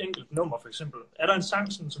på et enkelt nummer, for eksempel. Er der en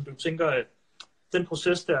sang, sådan, som du tænker, at den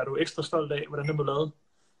proces der er du ekstra stolt af, hvordan den blev lavet?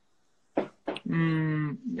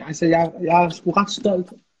 Altså, jeg er sgu ret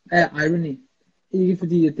stolt af Irony. Ikke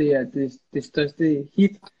fordi, at det er det største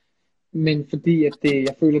hit, men fordi, at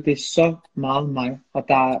jeg føler, at det er så meget mig. Og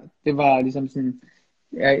det var ligesom sådan,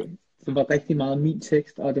 det var rigtig meget min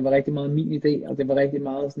tekst, og det var rigtig meget min idé, og det var rigtig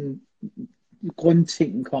meget sådan,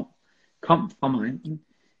 grundtingen kom fra mig.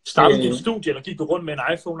 Startede du i studie, eller gik du rundt med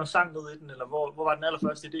en iPhone og sang ned i den, eller hvor var den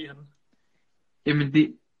allerførste idé henne?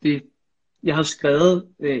 Jamen, jeg har skrevet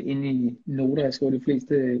ind i noter, jeg skriver de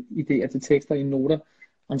fleste idéer til tekster i noter.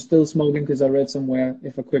 I'm still smoking because I read somewhere,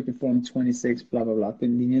 if I quit before I'm 26, bla bla bla,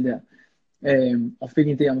 den linje der. Og fik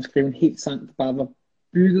en idé om at skrive en helt sang, der bare var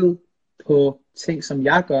bygget på ting, som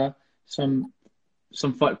jeg gør,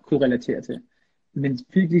 som folk kunne relatere til. Men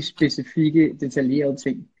virkelig specifikke, detaljerede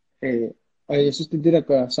ting. Og jeg synes, det er det, der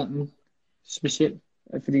gør sangen speciel.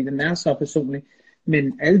 Fordi den er så personlig.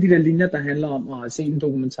 Men alle de der linjer, der handler om at se en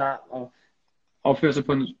dokumentar og opføre sig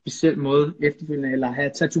på en speciel måde efterfølgende, eller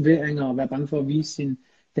have tatoveringer og være bange for at vise sin...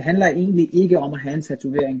 Det handler egentlig ikke om at have en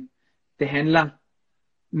tatovering. Det handler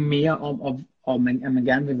mere om, at man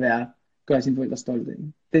gerne vil gøre sine forældre stolte.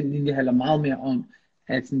 Ikke? Den linje handler meget mere om,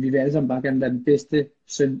 at vi vil alle sammen bare gerne være den bedste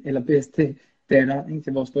søn eller bedste datter, ikke,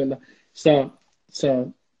 til vores forældre. Så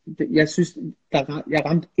jeg synes, jeg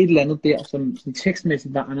ramte et eller andet der, som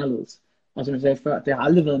tekstmæssigt var anderledes. Og som jeg sagde før, det har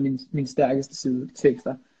aldrig været min stærkeste side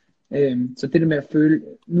tekster. Så det der med at føle,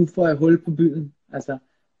 nu får jeg hul på byen, altså,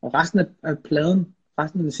 og resten af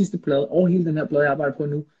den sidste plade, og hele den her plade, jeg arbejder på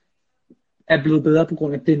nu, er blevet bedre på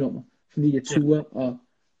grund af det nummer. Fordi jeg turde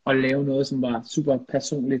at lave noget, som var super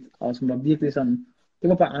personligt, og som var virkelig sådan, det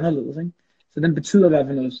var bare anderledes, ikke? Så den betyder i hvert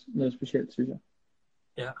fald noget specielt, synes jeg.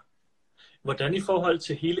 Ja. Hvordan i forhold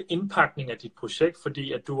til hele indpakningen af dit projekt,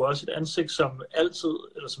 fordi at du er også et ansigt, som altid,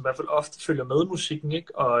 eller som i hvert fald ofte følger med musikken,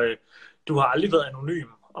 ikke? Og du har aldrig været anonym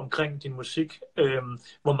omkring din musik.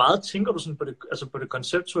 Hvor meget tænker du sådan på det, altså på det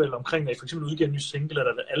konceptuelle omkring, at I for eksempel udgiver en ny single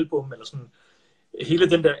eller et album, eller sådan hele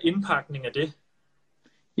den der indpakning af det?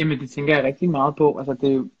 Jamen, det tænker jeg rigtig meget på. Altså,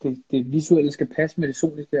 det visuelle skal passe med det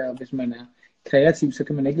soniske, og hvis man er kreativ, så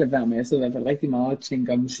kan man ikke lade være med. Jeg sidder i hvert fald rigtig meget og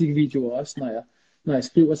tænker musikvideoer også, når jeg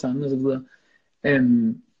skriver sange og så videre.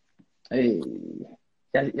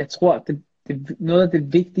 Jeg tror, noget af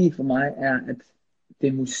det vigtige for mig er, at det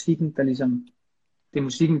er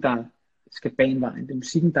musikken, der skal bane vejen. Det er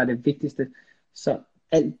musikken, der er det vigtigste. Så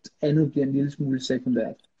alt andet bliver en lille smule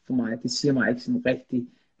sekundært for mig. Det siger mig ikke sådan rigtigt.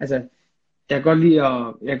 Altså, jeg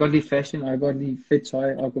kan godt lide fashion, og jeg kan godt lide fedt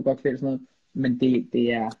tøj, og jeg kan godt klæde sådan noget. Men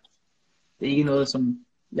det er ikke noget, som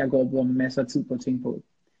jeg går og bruger masser af tid på at tænke på.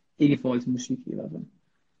 Ikke i forhold til musik i hvert fald.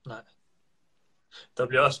 Nej. Der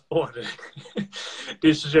bliver også spurgt,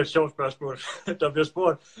 det synes jeg er et sjovt spørgsmål. Der bliver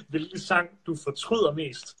spurgt, hvilken sang du fortryder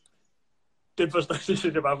mest? Det synes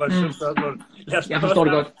jeg bare var et sjovt spørgsmål. Jeg forstår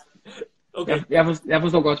det godt. Okay. Jeg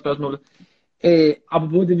forstår godt spørgsmålet.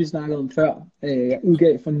 Apropos det, vi snakkede om før, jeg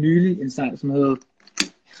udgav for nylig en sang, som hedder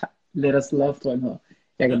Let Us Love, tror jeg den hedder.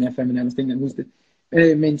 Jeg kan mere fandme nærmest ikke huske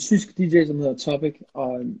det. Med en tysk DJ, som hedder Topic.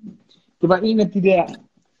 Og det var en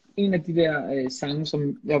af de der sange,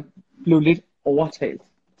 som jeg blev lidt overtalt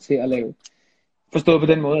til at lave. Forstået på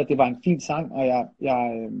den måde, at det var en fin sang, og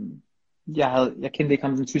jeg kendte ikke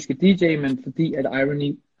ham som tyske DJ, men fordi at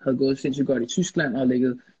Irony havde gået sindssygt godt i Tyskland og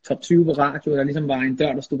ligget top 20 på radio, og der ligesom var en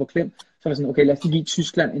dør, der stod på klem, så var jeg sådan, okay, lad os give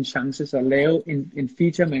Tyskland en chance, så at lave en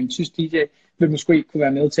feature med en tysk DJ, ville måske kunne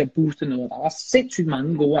være med til at booste noget. Der var sindssygt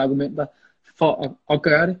mange gode argumenter for at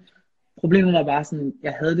gøre det. Problemet var bare sådan,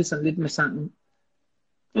 jeg havde det sådan lidt med sangen.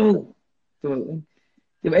 Du ved, ikke?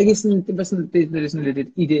 Det var ikke sådan, det var sådan lidt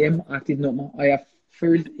et IDM-agtigt nummer, og jeg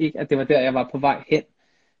følte ikke, at det var der, jeg var på vej hen.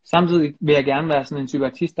 Samtidig vil jeg gerne være sådan en type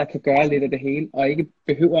artist, der kan gøre lidt af det hele, og ikke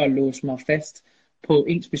behøver at låse mig fast på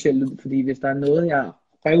en speciel lyd, fordi hvis der er noget, jeg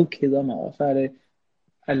røvkeder mig over, så er det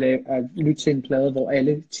at lytte til en plade, hvor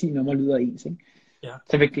alle 10 numre lyder ens. Ikke? Ja.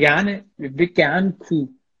 Så jeg vil gerne kunne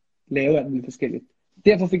lave alt muligt forskelligt.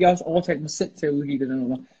 Derfor fik jeg også overtalt mig selv til at udgive det der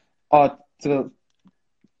nummer, og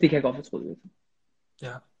det kan jeg godt fortryde lidt.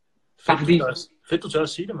 Ja. Fedt, du tør at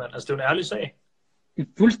sige det, mand. Altså, det er jo en ærlig sag.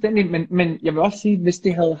 Fuldstændig, men jeg vil også sige, hvis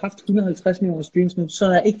det havde haft 150 millioner streams nu, så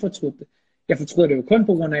havde jeg ikke fortrudt det. Jeg fortryder det jo kun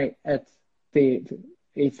på grund af, at det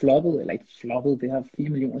er floppet, eller ikke floppet, det har 4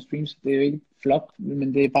 millioner streams. Det er jo ikke flop,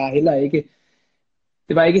 men det er bare heller ikke,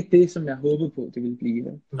 det var ikke det, som jeg håbede på, det ville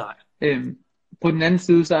blive. Nej. På den anden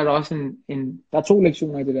side, så er der også der er 2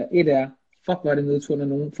 lektioner i det der. Et er, fuck var det nedtur, når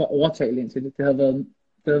nogen får overtale ind til det. Det havde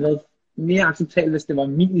været mere acceptabelt, hvis det var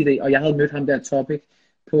min idé, og jeg havde mødt ham der Topic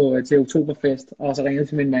til Oktoberfest, og så ringede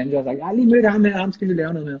til min manager og sagde, jeg har lige mødt ham her, ham skal vi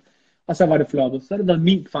lave noget med. Og så var det floppet. Så har det været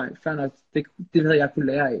min fejl, før nok, det havde jeg kunne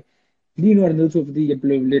lære af. Lige nu er det nedtur, fordi jeg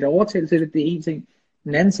blev lidt overtalt til det, det er en ting.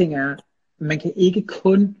 Den anden ting er, man kan ikke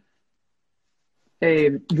kun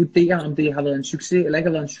vurdere, om det har været en succes, eller ikke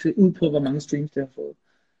har været en succes, ud på, hvor mange streams det har fået.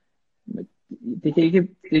 Det kan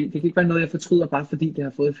ikke være noget, jeg fortryder, bare fordi det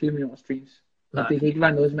har fået 4 millioner streams. Og det kan ikke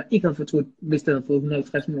være noget, som jeg ikke havde fortrudt, hvis det havde fået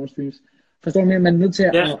 150 millioner streams. Forstår du, man er nødt til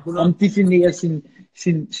at omdefinere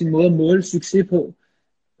sin måde at måle succes på,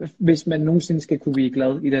 hvis man nogensinde skal kunne blive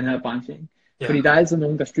glad i den her branche. Ikke? Ja. Fordi der er altid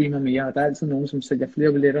nogen, der streamer mere, og der er altid nogen, som sælger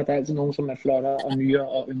flere billetter, der er altid nogen, som er flottere og nyere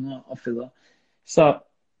og yngre og federe. Så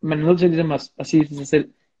man er nødt til ligesom at sige til sig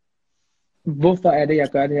selv, hvorfor er det, jeg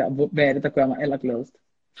gør det her, og hvad er det, der gør mig allergladest?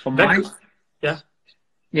 For mig?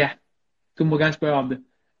 Ja, du må gerne spørge om det.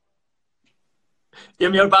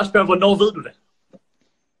 Jamen, jeg vil bare spørge, hvornår ved du det?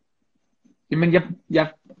 Jamen,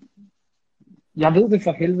 jeg ved det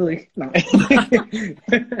for helvede ikke. Nej.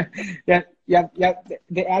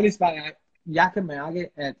 Det ærlige svar er, jeg kan mærke,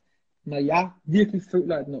 at når jeg virkelig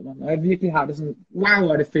føler et nummer, når jeg virkelig har det sådan, wow,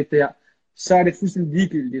 er det fedt det her, så er det fuldstændig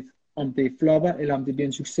ligegyldigt, om det flopper, eller om det bliver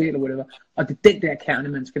en succes, eller whatever. Og det er den der kerne,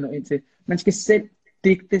 man skal nå ind til. Man skal selv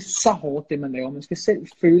digte så hårdt, det man laver. Man skal selv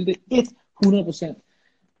føle det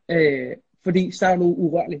 100%. Fordi så er du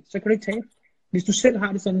urørlig. Så kan du ikke tabe. Hvis du selv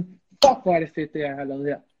har det sådan, fuck, hvor er det fedt, det jeg har lavet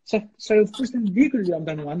her. Så er det jo fuldstændig ligegyldigt, om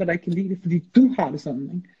der er nogen andre, der ikke kan lide det, fordi du har det sådan.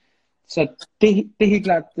 Ikke? Så det er helt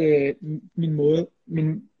klart min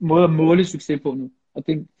måde at måle succes på nu. Og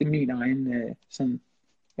det er min egen sådan.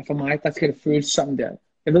 Og for mig, der skal det føles sådan der.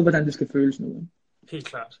 Jeg ved, hvordan det skal føles nu. Ikke? Helt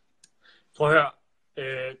klart. Prøv at høre.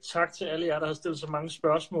 Tak til alle jer, der har stillet så mange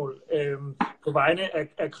spørgsmål. På vegne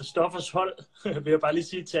af Christoffers hold vil jeg bare lige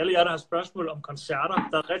sige til alle jer, der har spørgsmål om koncerter.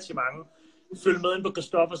 Der er rigtig mange. følge med ind på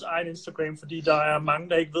Christoffers egen Instagram, fordi der er mange,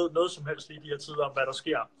 der ikke ved noget som helst i de her tider om, hvad der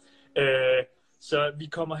sker. Så vi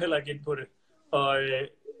kommer heller ikke ind på det. Og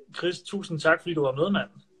Chris, tusind tak, fordi du var med, mand.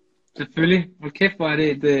 Selvfølgelig. Hold kæft, hvor er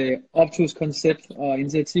det et optugskoncept og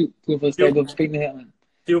initiativ, du har fået stablet på benene her, mand.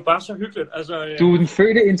 Det er jo bare så hyggeligt. Altså, Du er den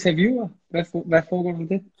fødte interviewer. Hvad foregår der med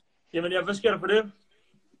det? Jamen, hvad sker der på det?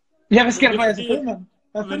 Ja, hvad sker der for jer selvfølgelig, mand?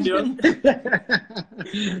 Men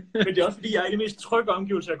det er også fordi, jeg er i det mest trygge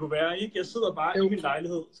omgivelser, jeg kunne være. Ikke? Jeg sidder bare i min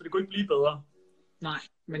lejlighed, så det kunne ikke blive bedre. Nej,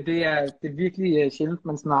 men det er virkelig sjældent,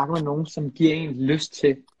 man snakker med nogen, som giver en lyst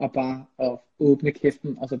til at åbne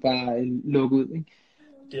kæften og så bare lukke ud. Ikke?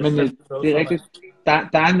 Men det er rigtigt.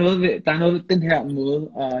 Der er noget ved den her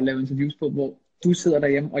måde at lave interviews på, hvor du sidder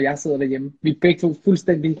derhjemme, og jeg sidder derhjemme. Vi er begge to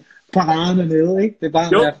fuldstændig paraderne nede, ikke? Det er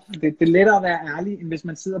bare det er lettere at være ærlig, end hvis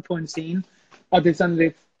man sidder på en scene, og det er sådan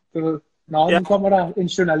lidt, nu kommer der en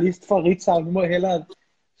journalist fra Ritzau, nu må jeg hellere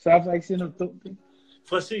sørge for at ikke sige noget dumt. Ikke?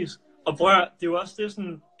 Præcis. Og prøv at, det er jo også det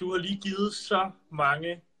sådan, du har lige givet så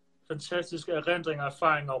mange fantastiske erindringer,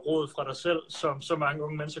 erfaringer og råd fra dig selv, som så mange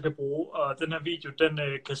unge mennesker kan bruge. Og den her video, den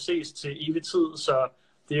kan ses til evig tid, så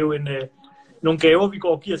det er jo nogle gaver, vi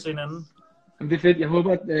går og giver til hinanden. Jamen, det er fedt. Jeg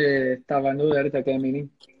håber, at der var noget af det, der gav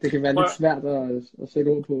mening. Det kan være lidt svært at sætte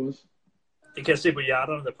ord på os. Det kan jeg se på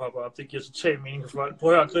hjerterne, der popper op. Det giver total mening for folk.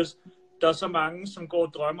 Prøv at høre, Chris. Der er så mange, som går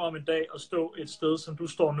og drømmer om en dag at stå et sted, som du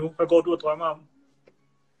står nu. Hvad går du og drømmer om?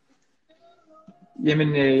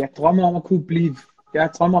 Jamen, jeg drømmer om at kunne blive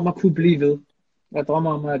ved. Jeg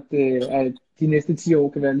drømmer om, at de næste 10 år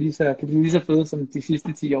kan blive lige så fede som de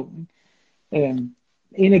sidste 10 år.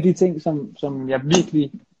 En af de ting, som jeg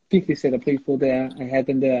virkelig sætter pris på, det er at have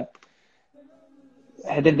den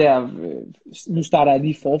der nu starter jeg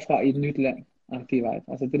lige forfra i et nyt land.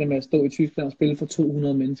 Altså det der med at stå i Tyskland og spille for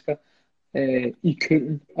 200 mennesker i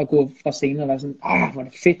Køln og gå fra scenen og være sådan, hvor er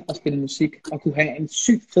det fedt at spille musik, og kunne have en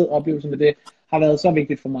sygt fed oplevelse med det, har været så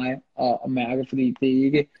vigtigt for mig at mærke, fordi det er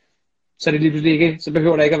ikke, så er det lige pludselig ikke, så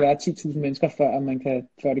behøver der ikke at være 10.000 mennesker,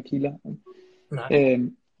 før det kilder.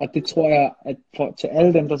 Og det tror jeg, at til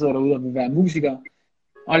alle dem, der sidder derude og vil være musikere,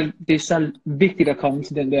 og det er så vigtigt at komme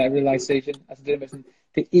til den der realization, altså det der med sådan,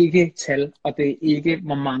 det er ikke tal, og det er ikke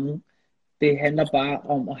hvor mange, det handler bare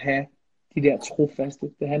om at have de der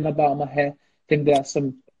trofaste, det handler bare om at have dem der,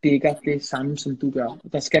 som dækker det samme, som du gør.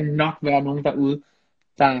 Der skal nok være nogen derude,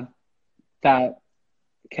 der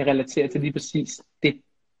kan relatere til lige præcis det,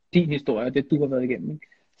 din historie, og det du har været igennem. Ikke?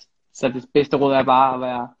 Så det bedste råd er bare at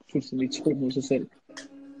være fuldstændig tro mod sig selv.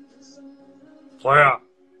 Prøv at høre.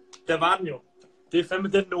 Der var den jo. Det er fandme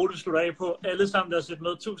den note, vi slutter af på. Alle sammen, der har set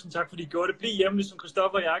med, tusind tak, fordi I gjorde det. Bliv hjemme, ligesom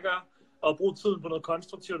Christoffer og jeg gør, og brug tiden på noget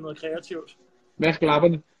konstruktivt og noget kreativt. Vask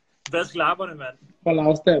lapperne. Vask lapperne, mand. Hold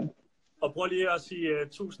afstand. Og prøv lige at sige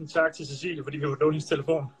tusind tak til Cecilie, fordi vi har lånt hendes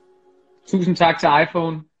telefon. Tusind tak til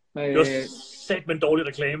iPhone. Det var sat med en dårlig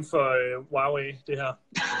reklame for Huawei, det her.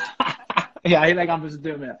 Jeg er heller ikke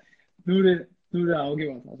ambassadør mere. Nu er det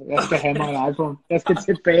afgjort. Altså, jeg skal have mig en iPhone. Jeg skal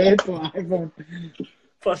tilbage på iPhone.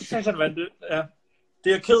 For satan, hvad det er. Det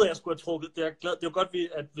er jeg ked af, at jeg skulle have trukket. Det er jo godt,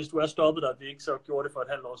 at hvis du er stoppet der, at vi ikke så gjorde det for et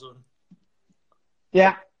halvt år siden.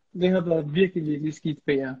 Ja, det har været virkelig, virkelig skidt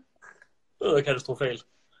PR. Det er katastrofalt.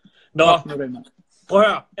 Nå, prøv at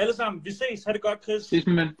høre. Alle sammen, vi ses. Ha' det godt, Chris. Ses,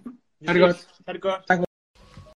 min ven. Ha' det godt. Ha' det godt. Tak.